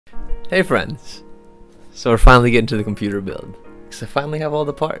Hey friends, so we're finally getting to the computer build because I finally have all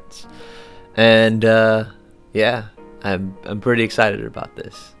the parts, and yeah, I'm pretty excited about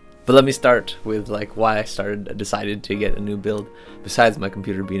this. But let me start with like why I decided to get a new build besides my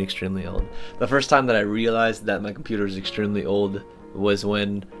computer being extremely old. The first time that I realized that my computer is extremely old was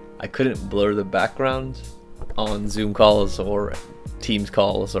when I couldn't blur the background on Zoom calls or Teams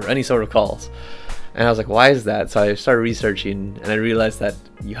calls or any sort of calls. And I was like, why is that? So I started researching and I realized that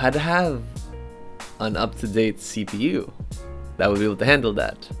you had to have an up-to-date CPU that would be able to handle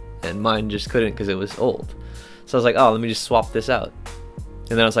that. And mine just couldn't because it was old. So I was like, oh, let me just swap this out.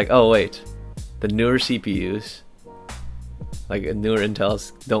 And then I was like, oh wait, the newer CPUs, like newer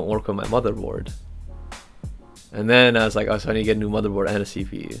Intels, don't work on my motherboard. And then I was like, oh, so I need to get a new motherboard and a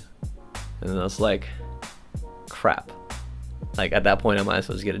CPU. And then I was like, crap. Like at that point I might as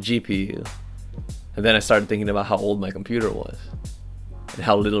well just get a GPU. And then I started thinking about how old my computer was and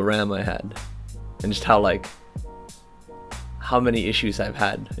how little RAM I had and just how many issues I've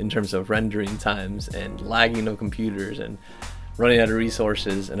had in terms of rendering times and lagging of computers and running out of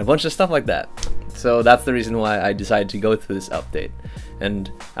resources and a bunch of stuff like that. So that's the reason why I decided to go through this update. And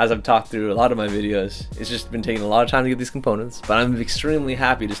as I've talked through a lot of my videos, it's just been taking a lot of time to get these components, but I'm extremely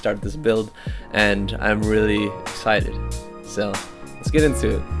happy to start this build and I'm really excited. So let's get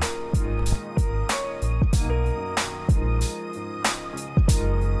into it.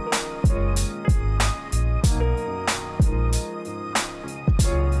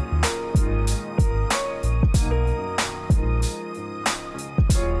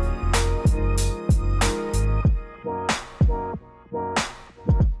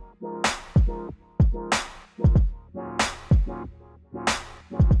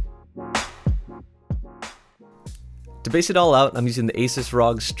 To base it all out, I'm using the Asus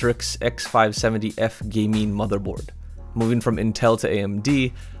ROG Strix X570F gaming motherboard. Moving from Intel to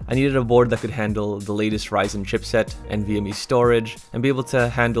AMD, I needed a board that could handle the latest Ryzen chipset, NVMe storage, and be able to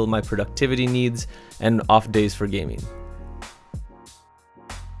handle my productivity needs and off days for gaming.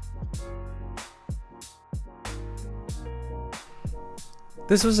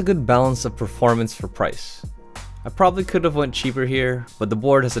 This was a good balance of performance for price. I probably could have went cheaper here, but the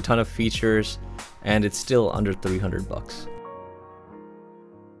board has a ton of features and it's still under 300 bucks.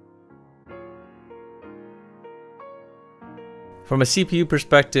 From a CPU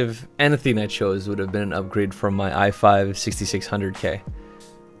perspective, anything I chose would have been an upgrade from my i5 6600K.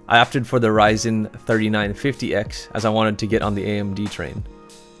 I opted for the Ryzen 3950X as I wanted to get on the AMD train.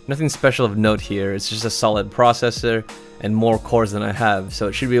 Nothing special of note here, it's just a solid processor and more cores than I have, so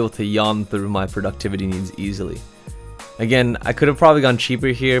it should be able to yawn through my productivity needs easily. Again, I could have probably gone cheaper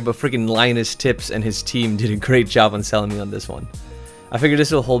here, but freaking Linus Tips and his team did a great job on selling me on this one. I figure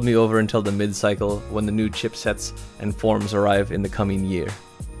this will hold me over until the mid-cycle when the new chipsets and forms arrive in the coming year.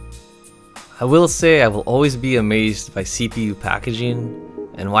 I will say I will always be amazed by CPU packaging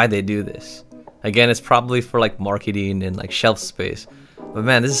and why they do this. Again, it's probably for like marketing and like shelf space, but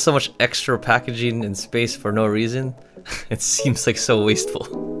man, this is so much extra packaging and space for no reason. It seems like so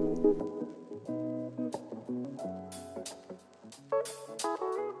wasteful.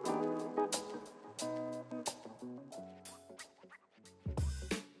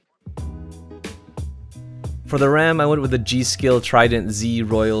 For the RAM, I went with the G.Skill Trident Z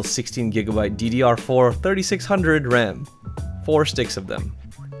Royal 16GB DDR4 3600 RAM. 4 sticks of them.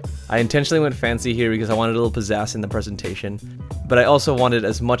 I intentionally went fancy here because I wanted a little pizzazz in the presentation, but I also wanted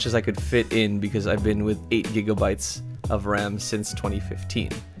as much as I could fit in because I've been with 8GB of RAM since 2015.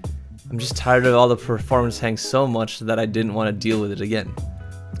 I'm just tired of all the performance hangs so much that I didn't want to deal with it again.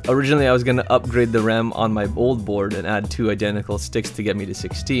 Originally I was going to upgrade the RAM on my old board and add 2 identical sticks to get me to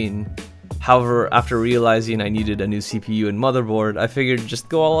 16. However, after realizing I needed a new CPU and motherboard, I figured just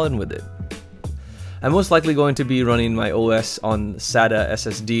go all in with it. I'm most likely going to be running my OS on SATA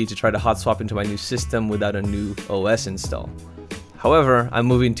SSD to try to hot swap into my new system without a new OS install. However, I'm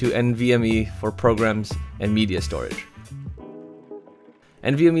moving to NVMe for programs and media storage.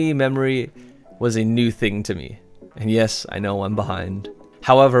 NVMe memory was a new thing to me, and yes, I know I'm behind.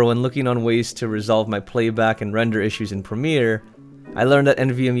 However, when looking on ways to resolve my playback and render issues in Premiere, I learned that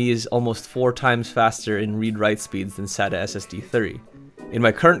NVMe is almost 4 times faster in read-write speeds than SATA SSD 3. In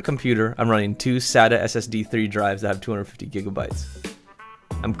my current computer, I'm running 2 SATA SSD 3 drives that have 250GB.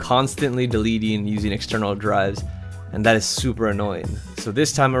 I'm constantly deleting using external drives, and that is super annoying. So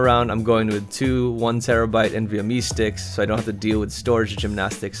this time around, I'm going with 2 1TB NVMe sticks so I don't have to deal with storage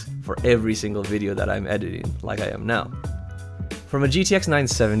gymnastics for every single video that I'm editing, like I am now. From a GTX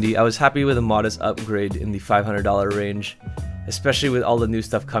 970, I was happy with a modest upgrade in the $500 range, especially with all the new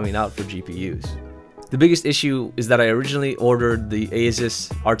stuff coming out for GPUs. The biggest issue is that I originally ordered the Asus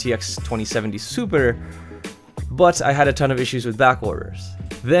RTX 2070 Super, but I had a ton of issues with back orders.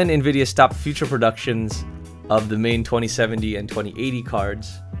 Then Nvidia stopped future productions of the main 2070 and 2080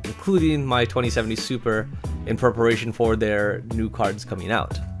 cards, including my 2070 Super, in preparation for their new cards coming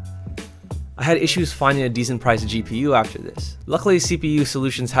out. I had issues finding a decent priced GPU after this. Luckily, CPU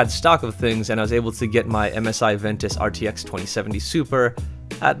Solutions had stock of things and I was able to get my MSI Ventus RTX 2070 Super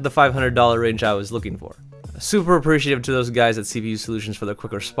at the $500 range I was looking for. Super appreciative to those guys at CPU Solutions for their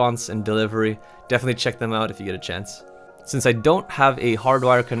quick response and delivery. Definitely check them out if you get a chance. Since I don't have a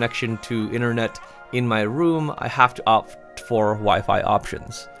hardwire connection to internet in my room, I have to opt for Wi-Fi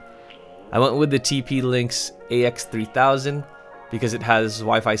options. I went with the TP-Link's AX3000 because it has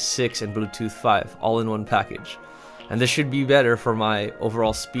Wi-Fi 6 and Bluetooth 5 all in one package. And this should be better for my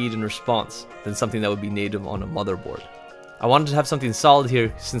overall speed and response than something that would be native on a motherboard. I wanted to have something solid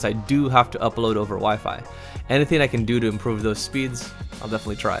here since I do have to upload over Wi-Fi. Anything I can do to improve those speeds, I'll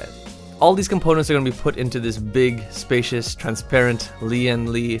definitely try it. All these components are going to be put into this big, spacious, transparent Lian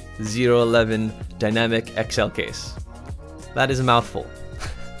 011 Dynamic XL case. That is a mouthful.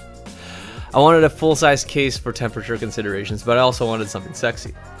 I wanted a full-size case for temperature considerations, but I also wanted something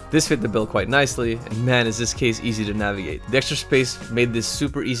sexy. This fit the bill quite nicely, and man is this case easy to navigate. The extra space made this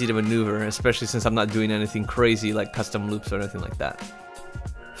super easy to maneuver, especially since I'm not doing anything crazy like custom loops or anything like that.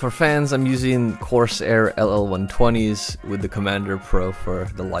 For fans, I'm using Corsair LL120s with the Commander Pro for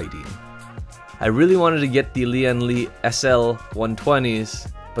the lighting. I really wanted to get the Lian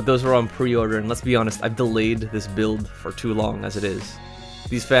SL120s, but those were on pre-order, and let's be honest, I've delayed this build for too long as it is.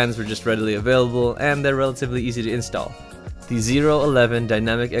 These fans were just readily available, and they're relatively easy to install. The 011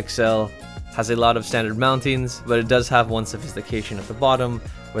 Dynamic XL has a lot of standard mountings, but it does have one sophistication at the bottom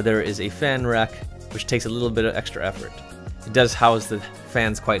where there is a fan rack, which takes a little bit of extra effort. It does house the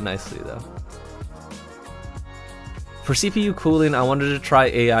fans quite nicely though. For CPU cooling, I wanted to try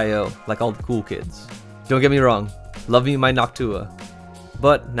AIO, like all the cool kids. Don't get me wrong, love me my Noctua,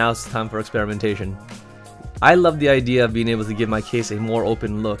 but now it's time for experimentation. I love the idea of being able to give my case a more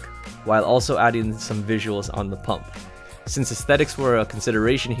open look, while also adding some visuals on the pump. Since aesthetics were a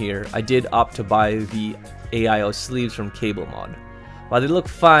consideration here, I did opt to buy the AIO sleeves from Cable Mod. While they look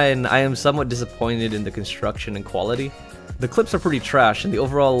fine, I am somewhat disappointed in the construction and quality. The clips are pretty trash, and the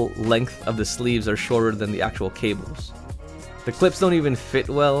overall length of the sleeves are shorter than the actual cables. The clips don't even fit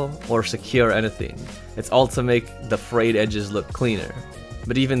well or secure anything. It's all to make the frayed edges look cleaner.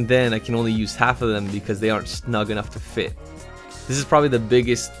 But even then, I can only use half of them because they aren't snug enough to fit. This is probably the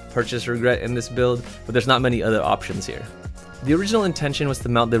biggest purchase regret in this build, but there's not many other options here. The original intention was to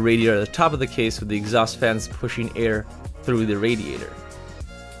mount the radiator at the top of the case with the exhaust fans pushing air through the radiator.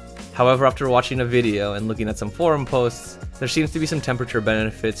 However, after watching a video and looking at some forum posts, there seems to be some temperature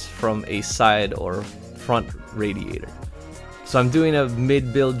benefits from a side or front radiator. So I'm doing a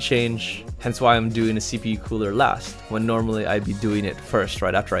mid-build change, hence why I'm doing a CPU cooler last, when normally I'd be doing it first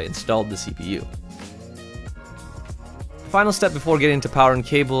right after I installed the CPU. The final step before getting to power and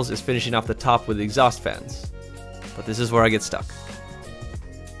cables is finishing off the top with the exhaust fans. But this is where I get stuck.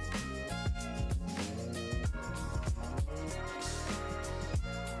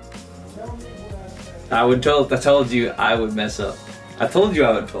 I told you I would mess up. I told you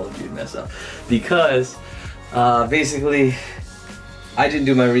I would mess up. Because basically I didn't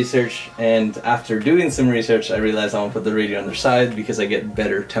do my research, and after doing some research I realized I want to put the radio on their side because I get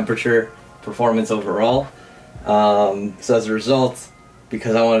better temperature performance overall. So as a result,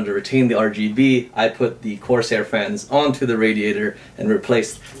 because I wanted to retain the RGB, I put the Corsair fans onto the radiator and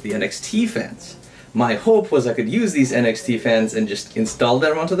replaced the NXT fans. My hope was I could use these NXT fans and just install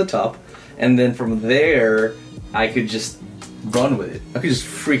them onto the top, and then from there I could just run with it. I could just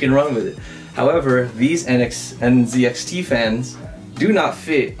freaking run with it. However, these NZXT fans do not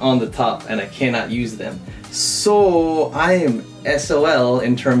fit on the top and I cannot use them. So I am SOL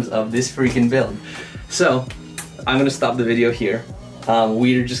in terms of this freaking build. So I'm gonna stop the video here.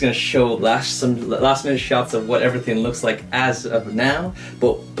 We're just gonna show some last minute shots of what everything looks like as of now,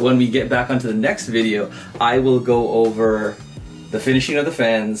 but when we get back onto the next video, I will go over the finishing of the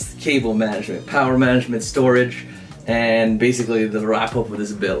fans, cable management, power management, storage, and basically the wrap up of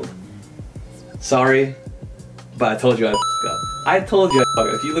this build. Sorry, but I told you I'd f*** up. I told you I'd f***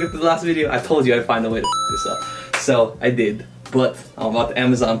 up. If you look at the last video, I told you I'd find a way to f*** this up. So I did. But I'm about to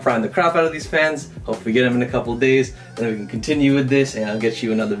Amazon Prime the crap out of these fans. Hopefully get them in a couple days. Then we can continue with this and I'll get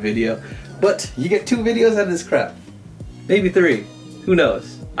you another video. But you get 2 videos out of this crap. Maybe 3. Who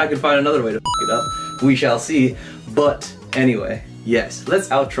knows? I could find another way to f*** it up. We shall see. But anyway, yes, let's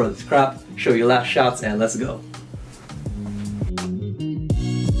outro this crap, show you last shots, and let's go.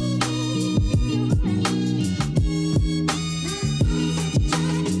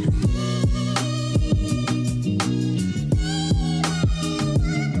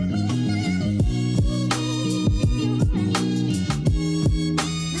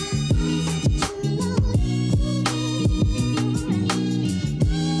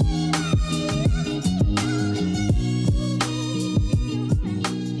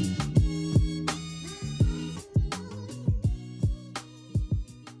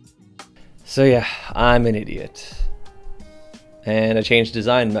 So yeah, I'm an idiot. And I changed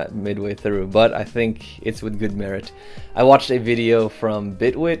design midway through, but I think it's with good merit. I watched a video from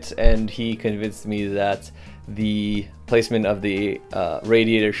Bitwit, and he convinced me that the placement of the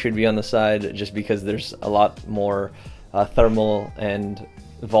radiator should be on the side, just because there's a lot more thermal and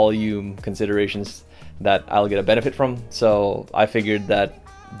volume considerations that I'll get a benefit from. So I figured that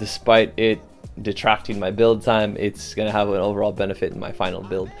despite it detracting my build time, it's gonna have an overall benefit in my final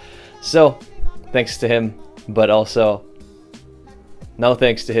build. So thanks to him, but also no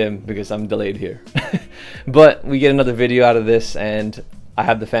thanks to him because I'm delayed here. But we get another video out of this, and I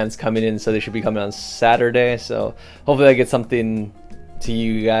have the fans coming in, so they should be coming on Saturday. So hopefully I get something to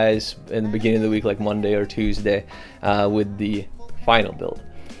you guys in the beginning of the week, like Monday or Tuesday, with the final build.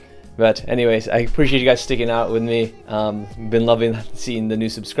 But anyways, I appreciate you guys sticking out with me. Been loving seeing the new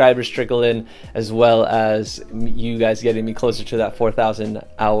subscribers trickle in, as well as you guys getting me closer to that 4,000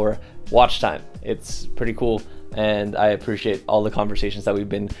 hour watch time. It's pretty cool, and I appreciate all the conversations that we've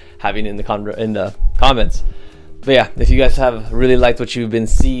been having in the comments. But yeah, if you guys have really liked what you've been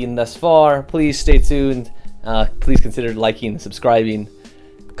seeing thus far, please stay tuned. Please consider liking, subscribing,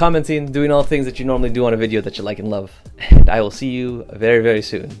 commenting, doing all the things that you normally do on a video that you like and love. And I will see you very, very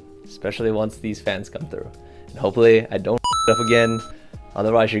soon, especially once these fans come through. And hopefully I don't f up again,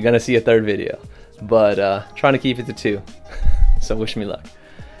 otherwise you're gonna see a third video. But trying to keep it to 2, so wish me luck.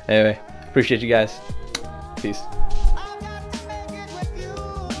 Anyway, appreciate you guys. Peace.